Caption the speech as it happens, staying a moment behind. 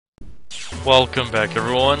Welcome back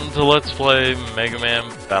everyone to Let's Play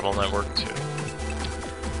Megaman Battle Network 2.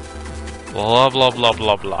 Blah blah blah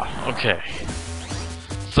blah blah. Okay.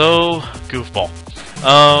 So, goofball.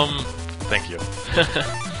 Thank you.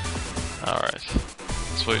 Alright.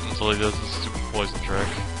 Let's wait until he does this stupid poison trick.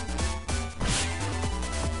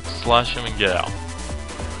 Slash him and get out.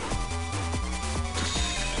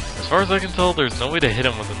 As far as I can tell, there's no way to hit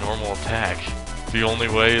him with a normal attack. The only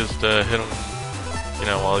way is to hit him, you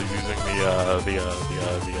know, while he's using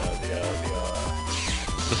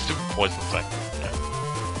the stupid poison thing. Yeah.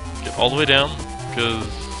 Get all the way down, because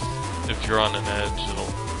if you're on an edge,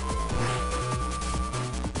 it'll...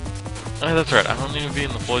 Oh, that's right, I don't need to be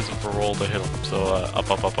in the poison for roll to hit him, so,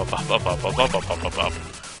 up, up, up, up, up, up, up, up, up, up, up, up, up.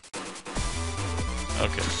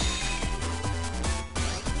 Okay.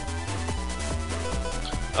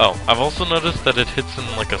 Oh, I've also noticed that it hits in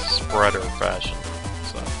like a spreader fashion,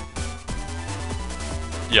 so...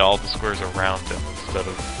 Yeah, all the squares are around him instead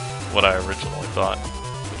of what I originally thought,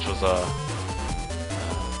 which was,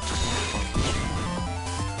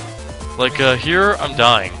 like, here, I'm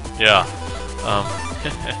dying. Yeah.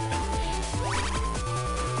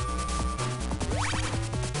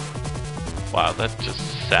 Wow, that just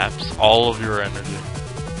saps all of your energy.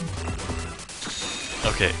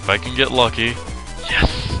 Okay, if I can get lucky... Yes!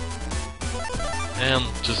 And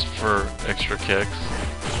just for extra kicks...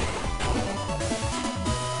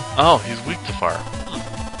 Oh, he's weak to fire.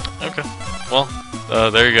 Okay. Well,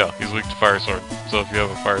 there you go. He's weak to fire sword. So if you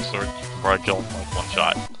have a fire sword, you can probably kill him in like one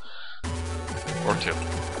shot. Or two.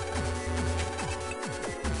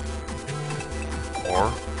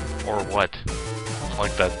 Or what? I don't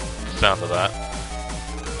like that sound of that.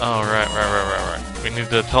 Oh, right. We need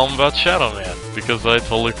to tell him about Shadow Man, because I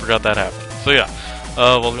totally forgot that happened. So yeah,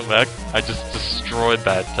 welcome back. I just destroyed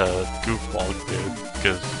that goofball dude,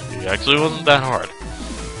 because he actually wasn't that hard.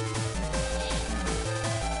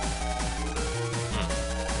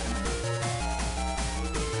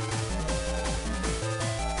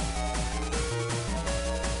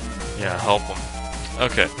 Yeah, help him.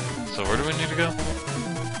 Okay, so where do we need to go?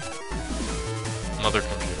 Another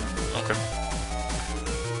computer. Okay.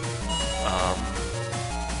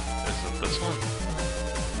 Is it this one?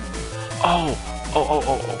 Oh!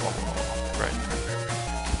 Right.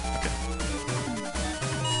 Okay.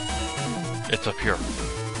 It's up here.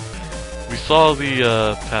 We saw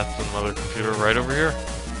the path to the mother computer right over here,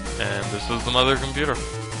 and this is the mother computer.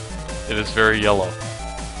 It is very yellow.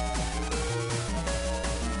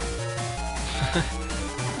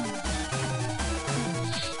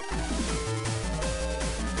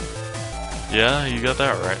 Yeah, you got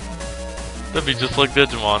that right. That'd be just like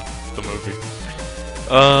Digimon, the movie.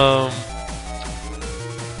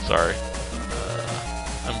 Sorry.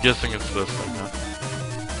 I'm guessing it's this thing,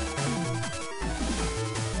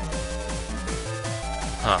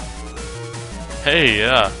 huh? Hey,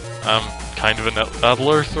 yeah. I'm kind of a net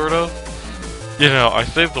battler, sort of. You know, I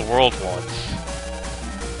saved the world once.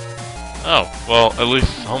 Oh, well, at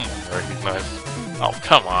least someone recognized. Oh,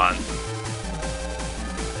 come on.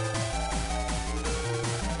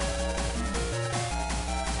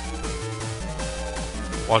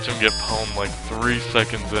 Watch him get pwned like 3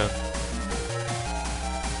 seconds in.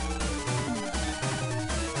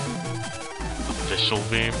 Official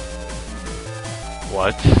beam?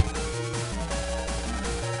 What?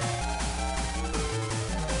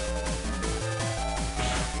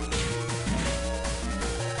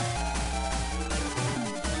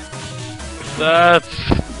 That's...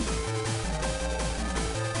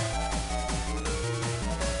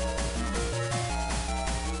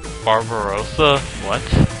 Barbarossa? What?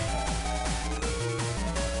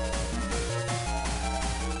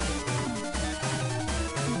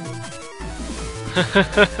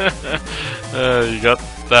 You got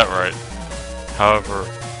that right. However,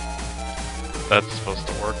 that's supposed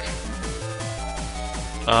to work.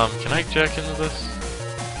 Can I jack into this?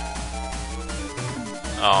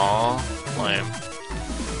 Aww, lame.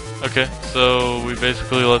 Okay, so we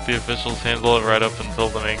basically let the officials handle it right up until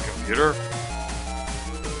the main computer.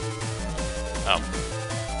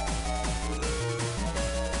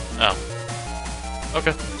 Oh.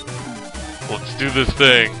 Okay. Let's do this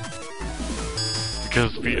thing.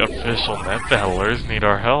 Because the official net battlers need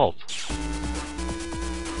our help.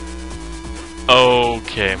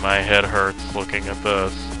 Okay, my head hurts looking at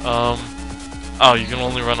this. Oh, you can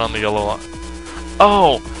only run on the yellow line.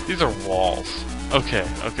 Oh! These are walls. Okay.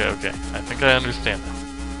 I think I understand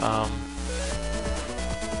now.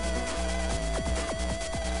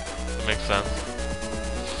 That makes sense.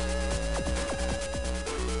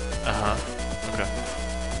 Okay.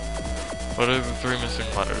 What are the 3 missing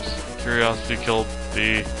letters? Curiosity killed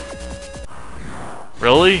the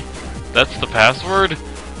Really? That's the password?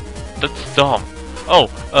 That's dumb. Oh,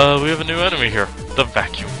 we have a new enemy here. The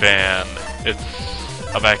vacuum fan. It's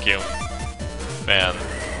a vacuum fan.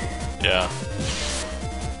 Yeah.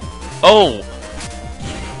 Oh!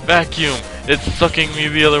 Vacuum! It's sucking me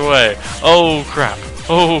the other way. Oh crap.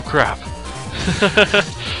 Oh crap.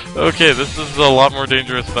 Okay, this is a lot more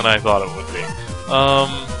dangerous than I thought it would be.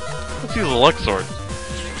 Let's use a Luck Sword.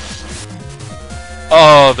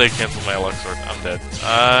 Oh, they canceled my Luck Sword. I'm dead.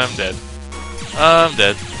 I'm dead. I'm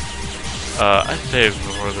dead. I saved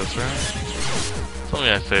before this, right? Tell me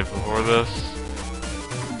I saved before this.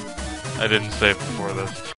 I didn't save before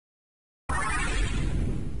this.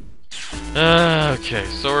 Okay,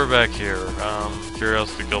 so we're back here.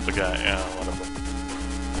 Curiosity killed the guy. Yeah, whatever.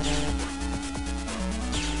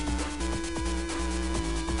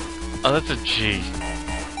 Oh, that's a G.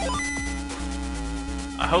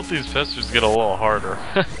 I hope these pesters get a little harder.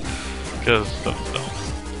 Because stuff's dumb.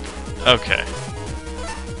 Okay.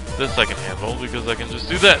 This I can handle because I can just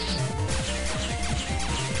do this.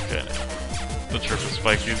 Okay. The trick with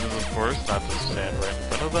spike uses, of course, not to stand right in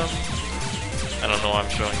front of them. I don't know why I'm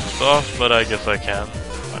showing this off, but I guess I can.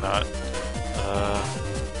 Why not?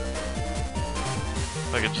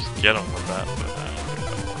 If I could just get them with that, but I don't think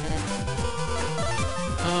that works.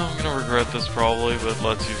 I'm gonna regret this probably, but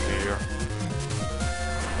let's use Meteor.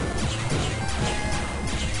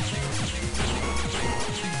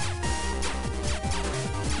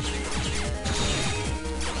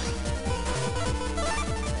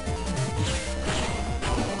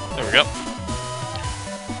 There we go.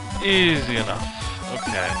 Easy enough.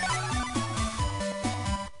 Okay.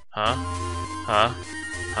 Huh? Huh?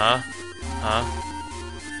 Huh? Huh?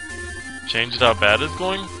 Changed how bad it's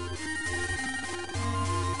going?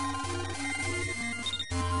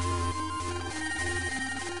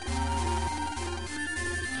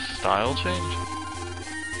 Style change?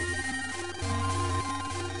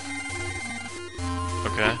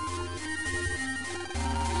 Okay.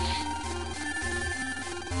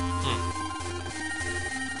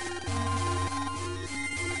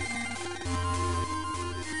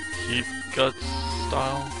 Keep guts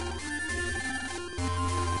style.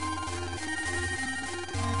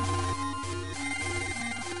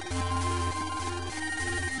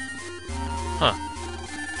 Huh.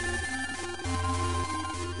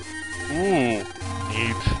 Ooh,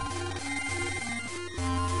 neat.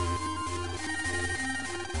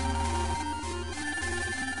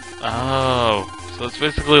 Oh, so it's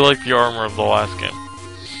basically like the armor of the last game.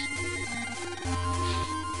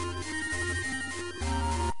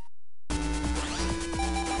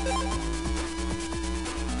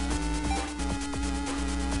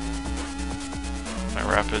 My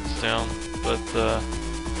rapid's down, but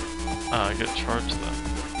I get charged though.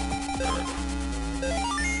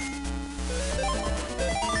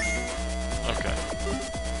 Okay.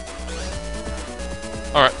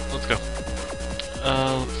 Alright, let's go.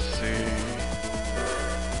 Let's see.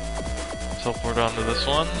 Teleport onto this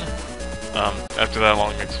one. After that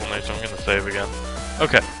long explanation, I'm gonna save again.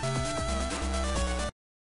 Okay.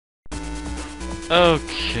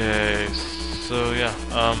 Okay, so yeah,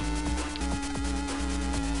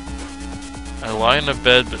 I lie in a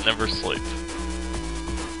bed but never sleep. I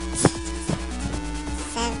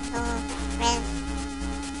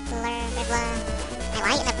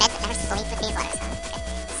lie in a bed but never sleep with these letters, huh?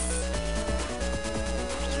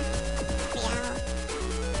 Okay.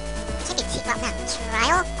 Should be well, no,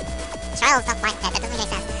 trial? Trial's not blind dead, that doesn't make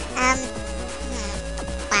sense.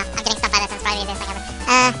 Wow, I'm getting stuff by this, and it's probably the easiest thing ever.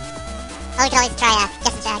 Well, we could always try,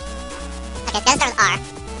 guess and check. Okay, then start with R.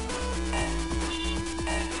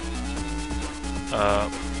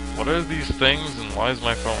 What are these things and why is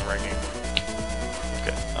my phone ringing?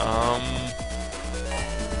 Okay,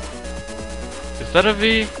 is that a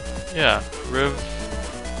V? Yeah, river.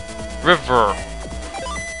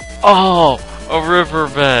 Oh, a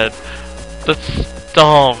riverbed. That's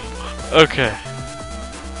dumb. Okay.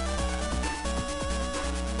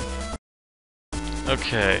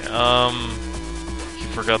 Okay, he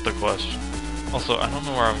forgot the question. Also, I don't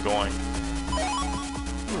know where I'm going.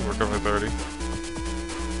 Ooh, recover 30.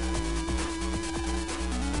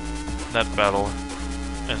 Net battle.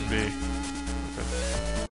 NB.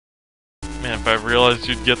 Okay. Man, if I realized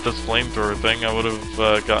you'd get this flamethrower thing, I would have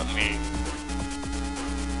gotten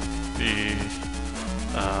the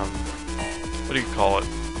what do you call it?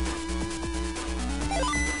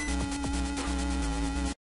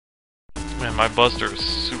 Man, my buster is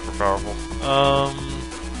super powerful.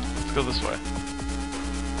 Let's go this way.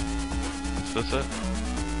 Is this it?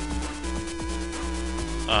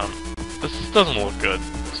 This doesn't look good,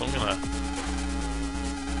 so I'm gonna...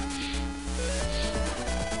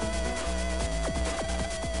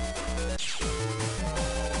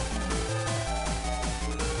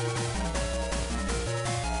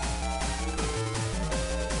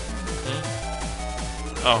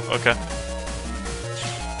 Oh, okay.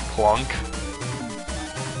 Clunk.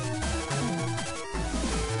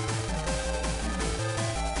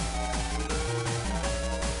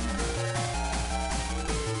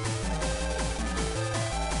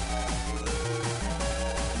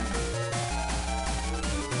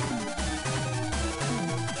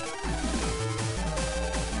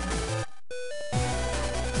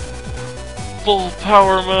 Full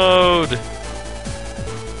power mode!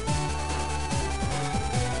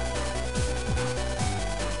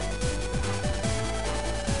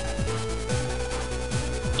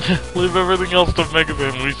 Leave everything else to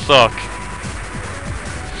Megaman, we suck.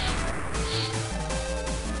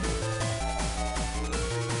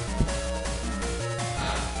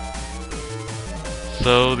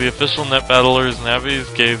 So, the official net battlers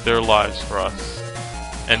Navis gave their lives for us.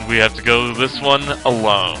 And we have to go this one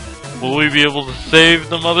alone. Will we be able to save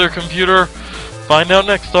the mother computer? Find out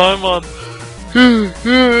next time on...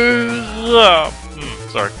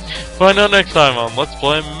 Sorry. Find out next time on Let's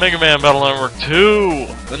Play Mega Man Battle Network 2!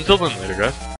 Until then, later guys.